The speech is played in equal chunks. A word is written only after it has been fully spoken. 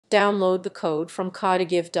Download the code from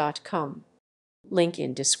codegive.com. Link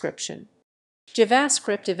in description.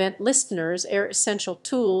 JavaScript event listeners are essential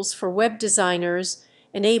tools for web designers,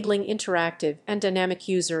 enabling interactive and dynamic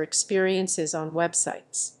user experiences on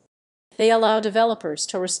websites. They allow developers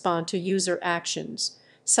to respond to user actions,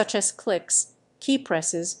 such as clicks, key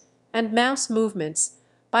presses, and mouse movements,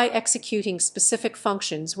 by executing specific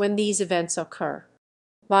functions when these events occur.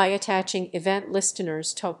 By attaching event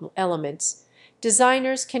listeners to elements,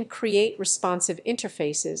 designers can create responsive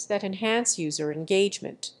interfaces that enhance user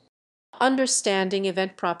engagement. Understanding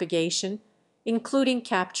event propagation, including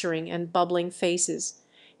capturing and bubbling faces,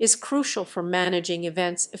 is crucial for managing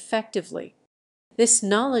events effectively. This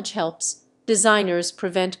knowledge helps designers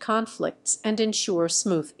prevent conflicts and ensure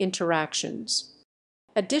smooth interactions.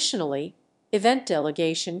 Additionally, event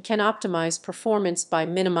delegation can optimize performance by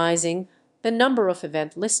minimizing the number of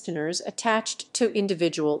event listeners attached to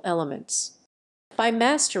individual elements. By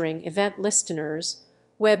mastering event listeners,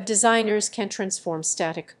 web designers can transform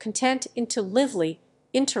static content into lively,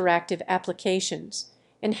 interactive applications,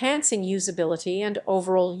 enhancing usability and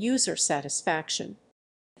overall user satisfaction.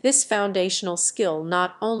 This foundational skill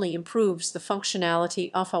not only improves the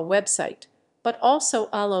functionality of a website, but also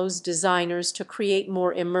allows designers to create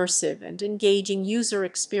more immersive and engaging user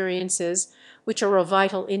experiences, which are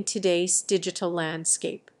vital in today's digital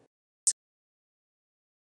landscape.